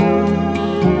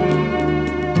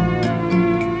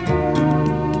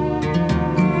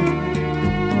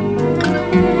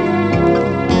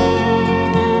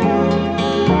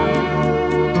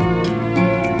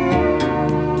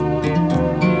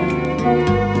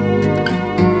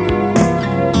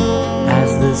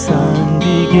sun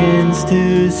begins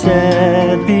to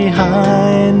set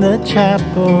behind the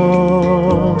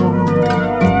chapel.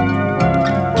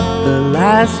 The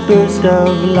last burst of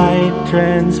light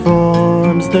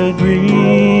transforms the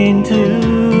green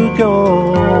to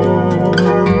gold.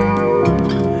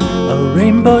 A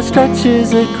rainbow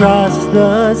stretches across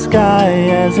the sky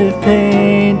as if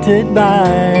painted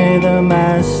by the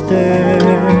master.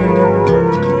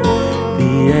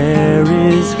 The air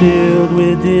is filled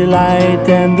with delight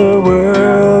and the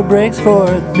world breaks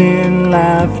forth in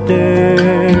laughter.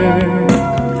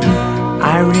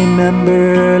 I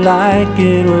remember like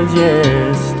it was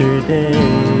yesterday.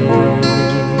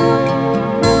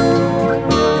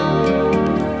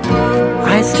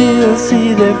 I still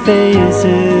see their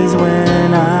faces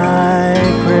when I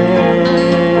pray,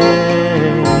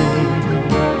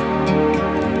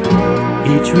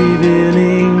 each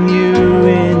revealing you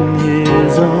in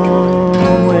his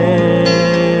own way.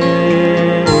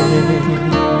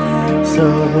 So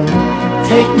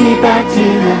take me back to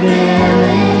the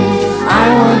village, I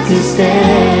want to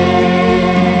stay.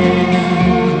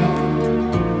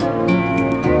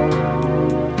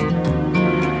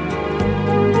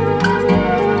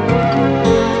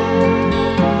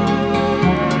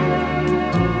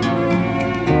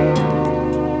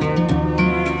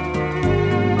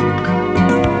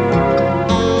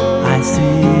 I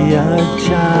see a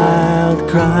child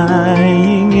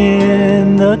crying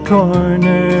in the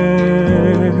corner,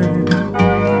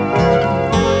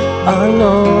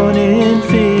 alone in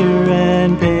fear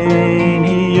and pain,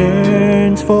 he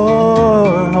yearns for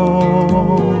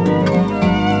home.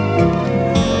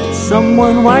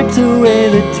 Someone wipes away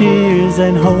the tears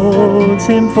and holds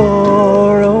him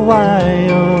for a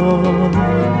while.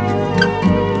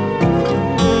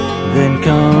 Then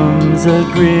comes a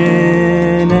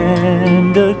grin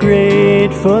and a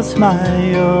grateful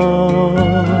smile.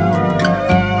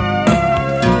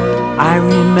 I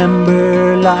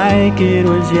remember like it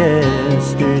was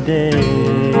yesterday.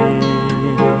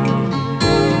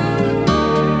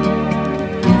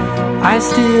 I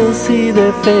still see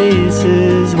their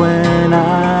faces when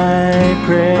I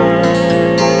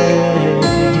pray,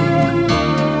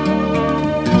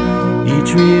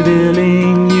 each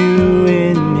revealing you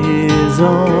in his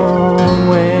own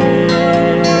way.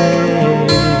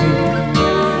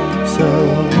 So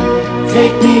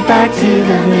take me back to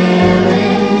the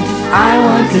village, I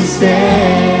want to stay.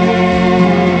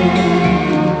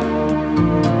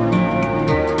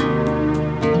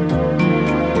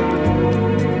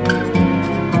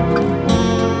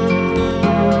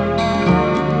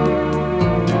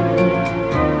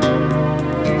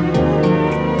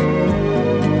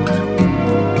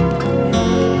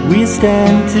 We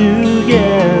stand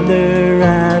together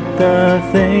at the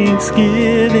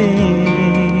Thanksgiving,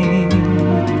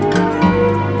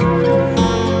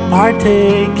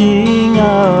 partaking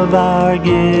of our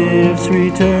gifts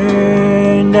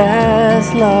returned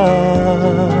as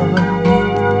love.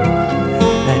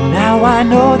 And now I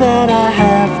know that I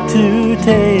have to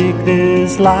take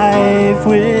this life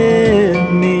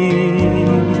with me.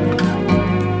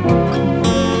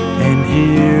 And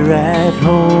here at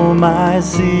home I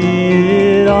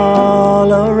see it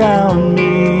all around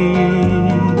me.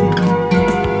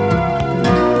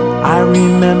 I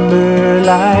remember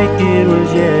like it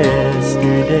was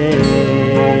yesterday.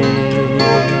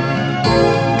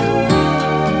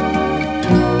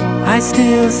 I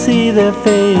still see their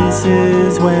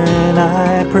faces when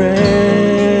I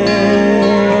pray,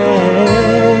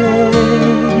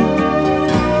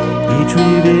 each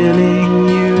revealing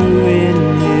you in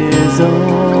his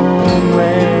own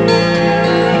way.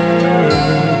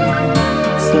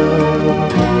 So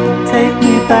take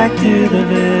me back to the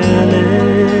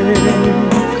village,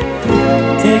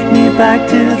 take me back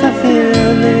to the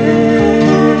village,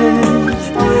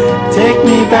 take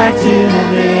me back to the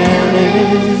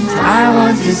village, I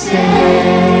want to stay.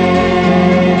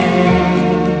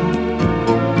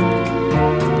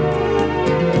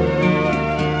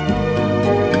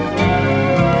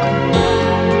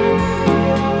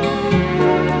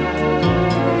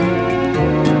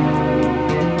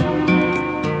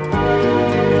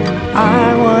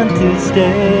 I want to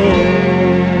stay.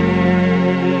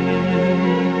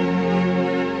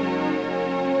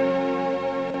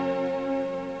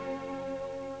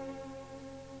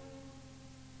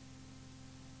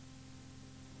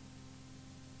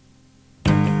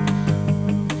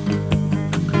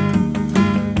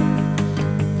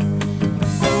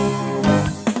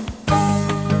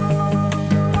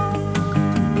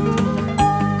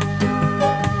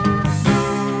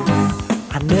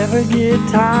 Never get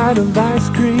tired of ice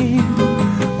cream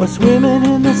or swimming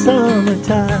in the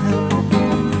summertime.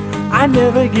 I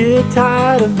never get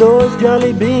tired of those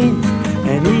jelly beans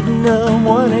and eating them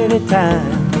one at a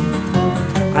time.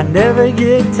 I never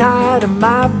get tired of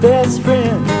my best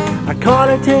friend. I call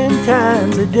her 10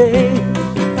 times a day.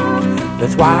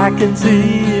 That's why I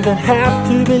conceive and have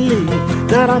to believe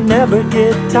that I'll never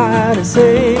get tired of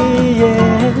saying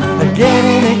again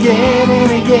and again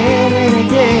and again and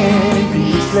again,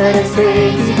 peace, let us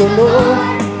pray to the Lord.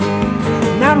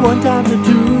 Not one time or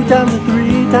two times or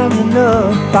three times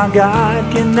enough. Our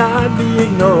God cannot be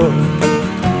ignored.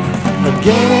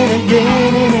 Again and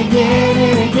again and again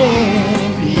and again,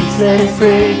 peace, let us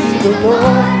pray to the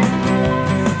Lord.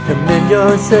 Commend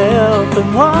yourself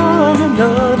and one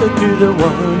another to the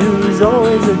one who's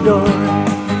always adored.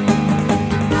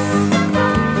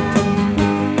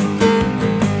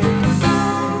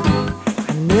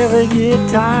 I never get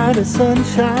tired of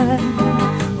sunshine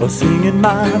or singing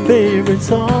my favorite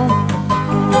song.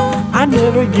 I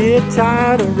never get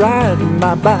tired of riding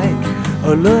my bike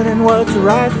or learning what's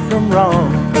right from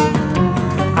wrong.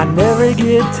 I never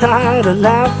get tired of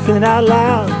laughing out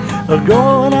loud or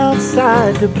going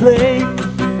outside to play.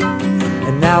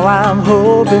 And now I'm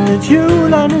hoping that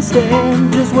you'll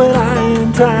understand just what I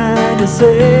am trying to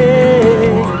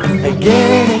say.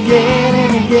 Again and again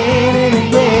and again and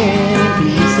again,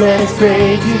 peace, let us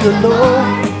pray to the Lord.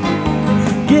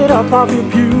 Get up off your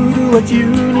pew, do what you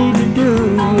need to do.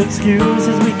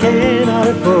 Excuses we cannot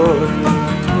afford.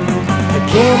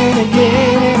 Again and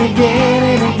again and again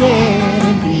and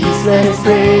again, peace, let us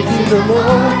pray to the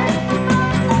Lord.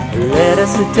 Let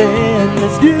us attend,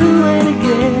 let's do it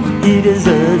again. He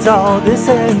deserves all this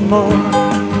and more.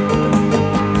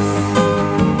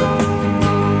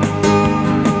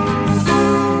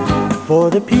 For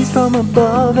the peace from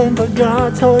above and for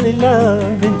God's holy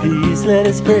love, in peace let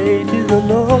us pray to the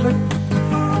Lord.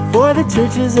 For the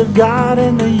churches of God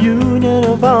and the union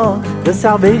of all, the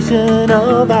salvation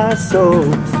of our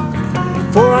souls.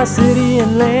 For our city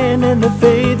and land and the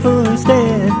faithful who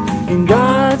stand in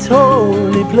God's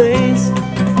holy place.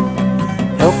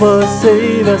 Help us,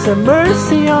 save us, have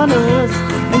mercy on us,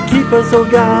 and keep us, oh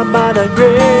God, by thy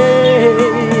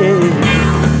grace.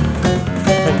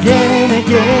 Again and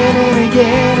again and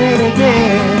again and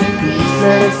again, please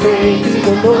let us pray to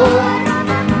the Lord.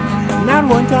 Not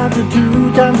one time or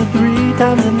two times or three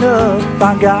times enough.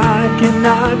 Our God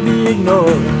cannot be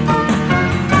ignored.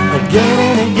 Again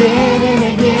and again and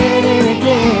again and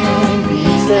again,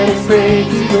 please let us pray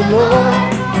to the Lord.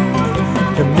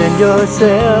 Commend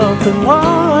yourself and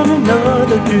one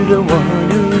another to the one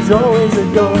who's always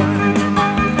adored.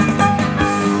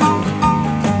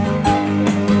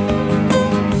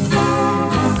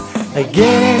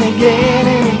 Again and again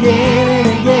and again and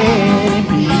again,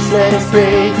 please let us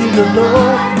pray to the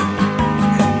Lord.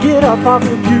 Get up off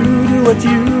your pew, do what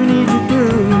you need to do.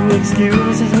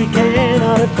 Excuses we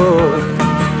cannot afford.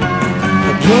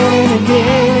 Again and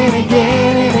again and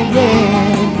again and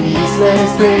again, please let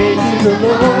us pray to the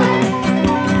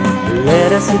Lord.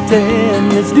 Let us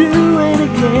attend, let's do it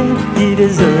again. He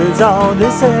deserves all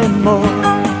this and more.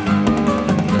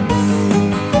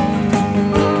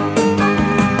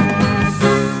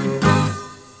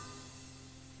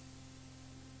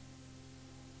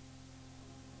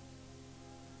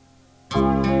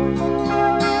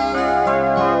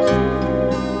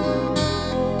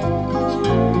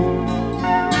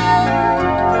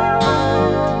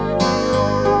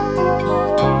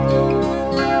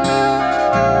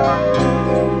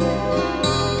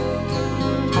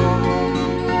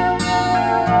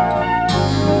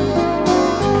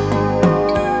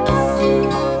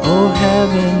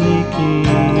 Heavenly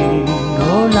King,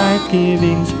 oh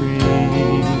life-giving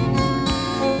spring,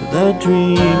 the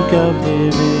drink of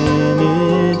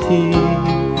divinity,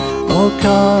 oh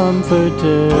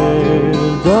comforter,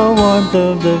 the warmth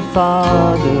of the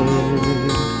Father,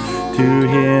 to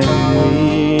him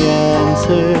we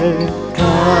answer,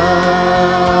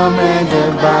 come and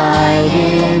abide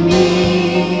in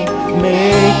me,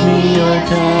 make me your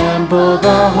temple,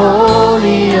 the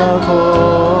holy of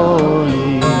holies.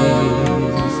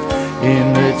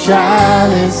 In the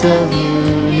chalice of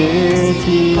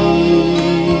unity,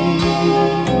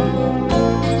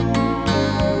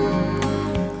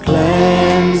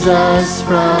 cleanse us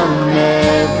from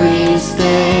every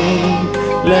stain,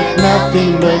 let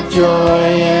nothing but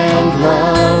joy and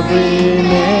love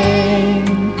remain.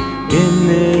 In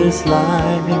this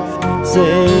life,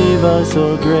 save us,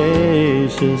 O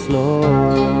gracious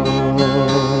Lord.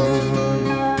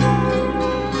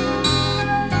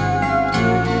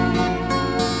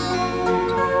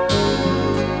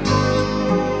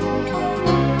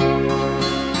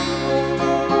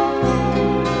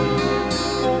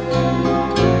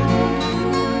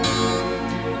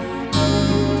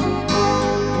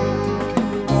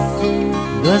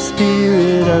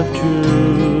 Spirit of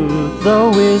truth,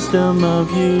 the wisdom of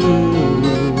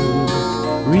youth,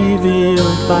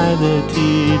 revealed by the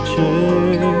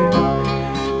teacher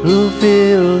who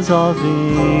fills all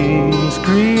things,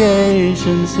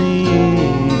 creation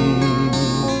sings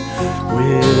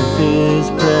with his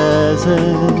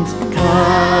presence.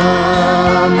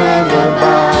 Come and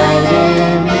abide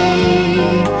in me,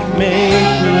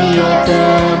 make me your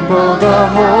temple, the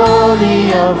holy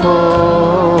of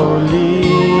holies,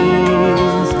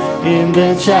 in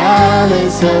the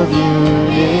chalice of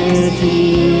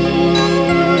unity.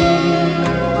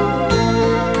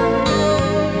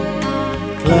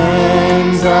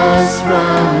 Cleanse us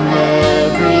from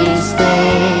every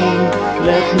stain,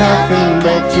 let nothing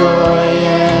but joy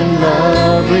and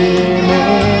love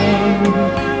remain.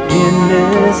 In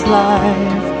this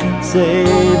life,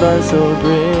 save us, O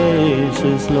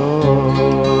gracious Lord.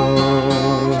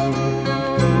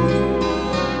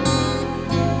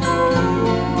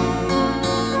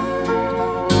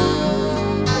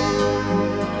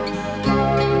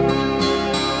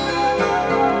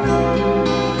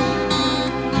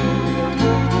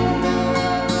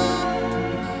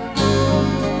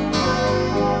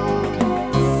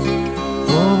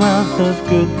 Wealth of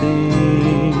good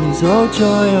things, oh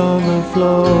joy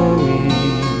overflowing,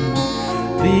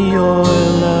 the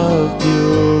oil of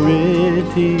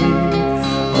purity,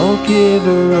 oh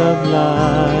giver of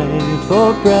life,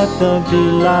 oh breath of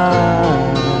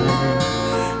delight,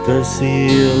 the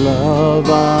seal of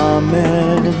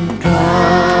Amen.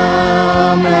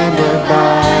 Come and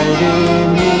abide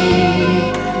in me,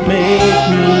 make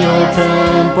me your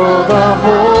temple, the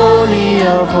holy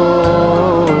of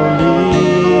holies,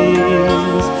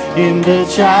 in the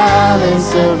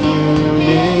chalice of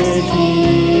unity.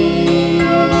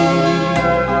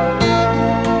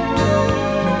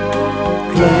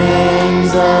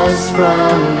 Cleanse us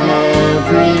from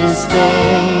every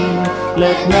stain,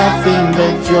 let nothing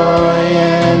but joy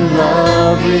and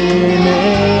love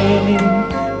remain.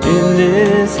 In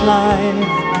this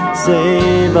life,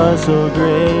 save us, O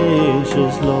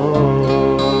gracious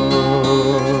Lord.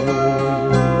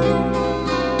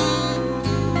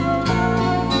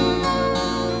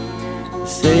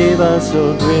 Save us,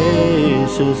 O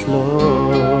gracious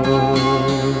Lord.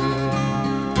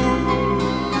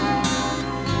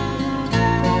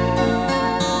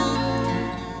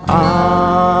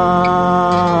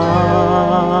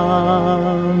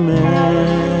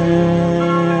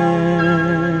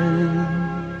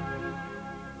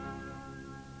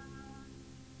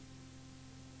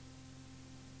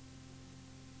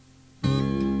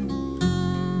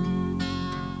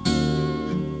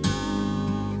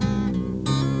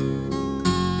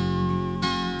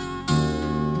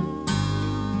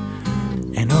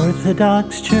 An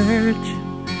Orthodox church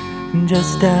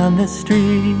just down the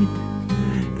street,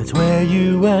 that's where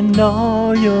you and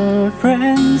all your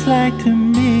friends like to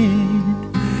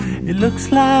meet. It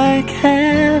looks like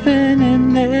heaven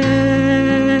in there,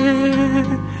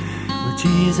 with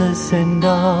Jesus and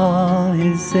all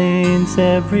his saints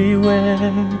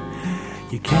everywhere.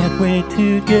 You can't wait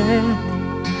to get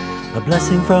a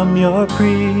blessing from your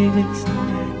priest.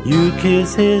 You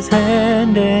kiss his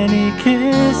hand and he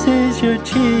kisses your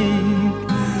cheek.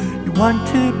 You want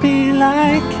to be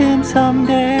like him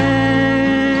someday,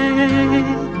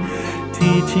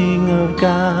 teaching of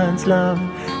God's love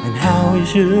and how we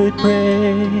should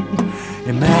pray.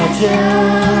 Imagine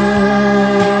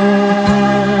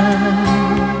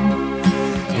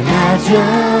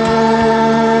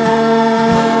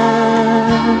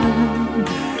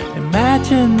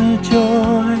the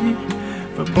joy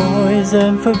for boys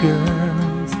and for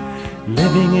girls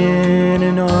living in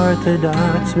an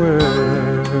Orthodox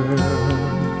world.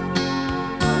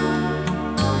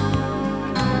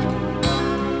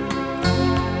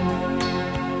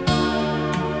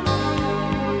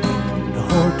 The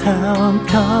whole town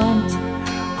comes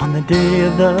on the day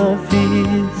of the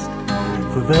feast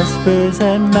for vespers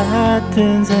and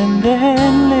matins and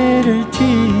then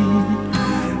liturgy.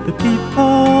 The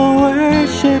people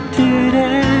worship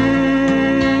today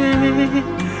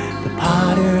the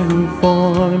potter who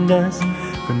formed us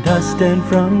from dust and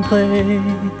from clay.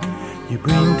 You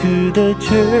bring to the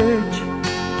church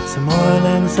some oil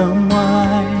and some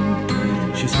wine.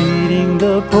 She's feeding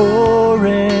the poor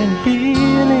and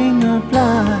healing the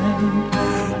blind,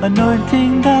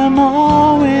 anointing them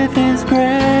all with his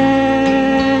grace,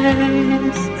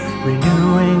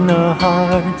 renewing the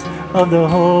hearts of the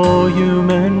whole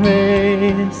human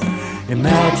race.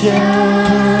 Imagine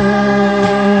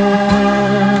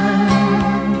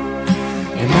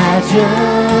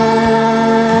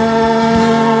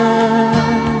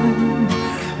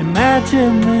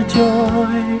Imagine the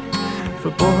joy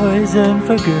for boys and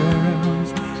for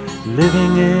girls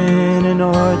living in an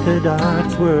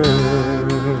Orthodox world.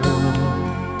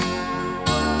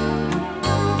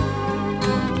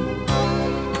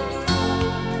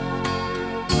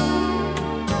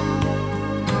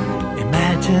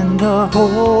 Imagine the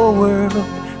whole world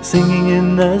singing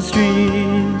in the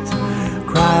streets,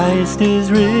 Christ is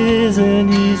risen,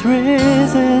 he's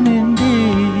risen indeed.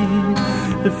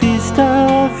 The feast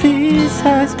of feasts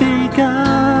has begun,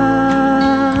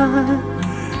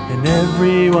 and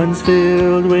everyone's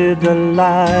filled with the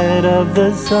light of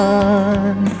the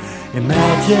sun.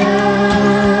 Imagine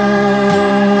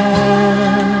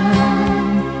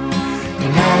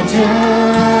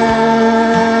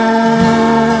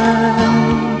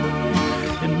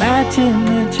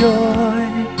the joy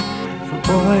for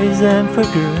boys and for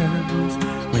girls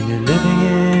when you're living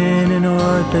in an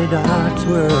Orthodox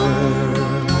world.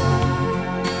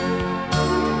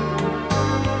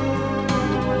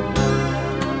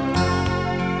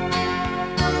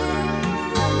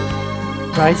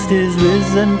 Christ is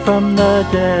risen from the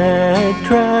dead,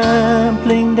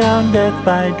 trampling down death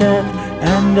by death,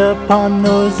 and upon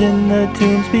those in the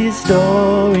tombs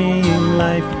bestowing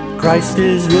life. Christ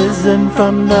is risen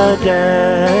from the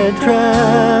dead,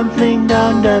 trampling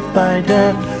down death by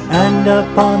death, and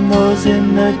upon those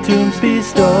in the tombs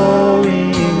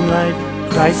bestowing life.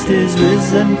 Christ is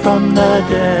risen from the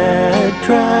dead,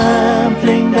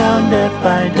 trampling down death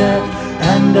by death,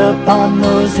 and upon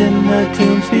those in the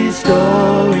tombs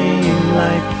bestowing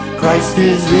life. Christ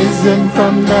is risen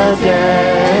from the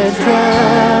dead,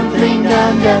 trampling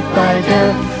down death by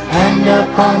death, and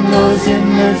upon those in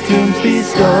the tombs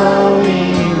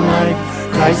bestowing life.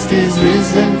 Christ is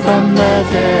risen from the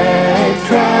dead,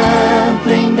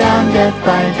 trampling down death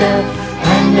by death,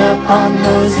 and upon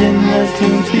those in the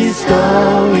tombs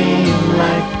bestowing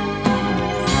life.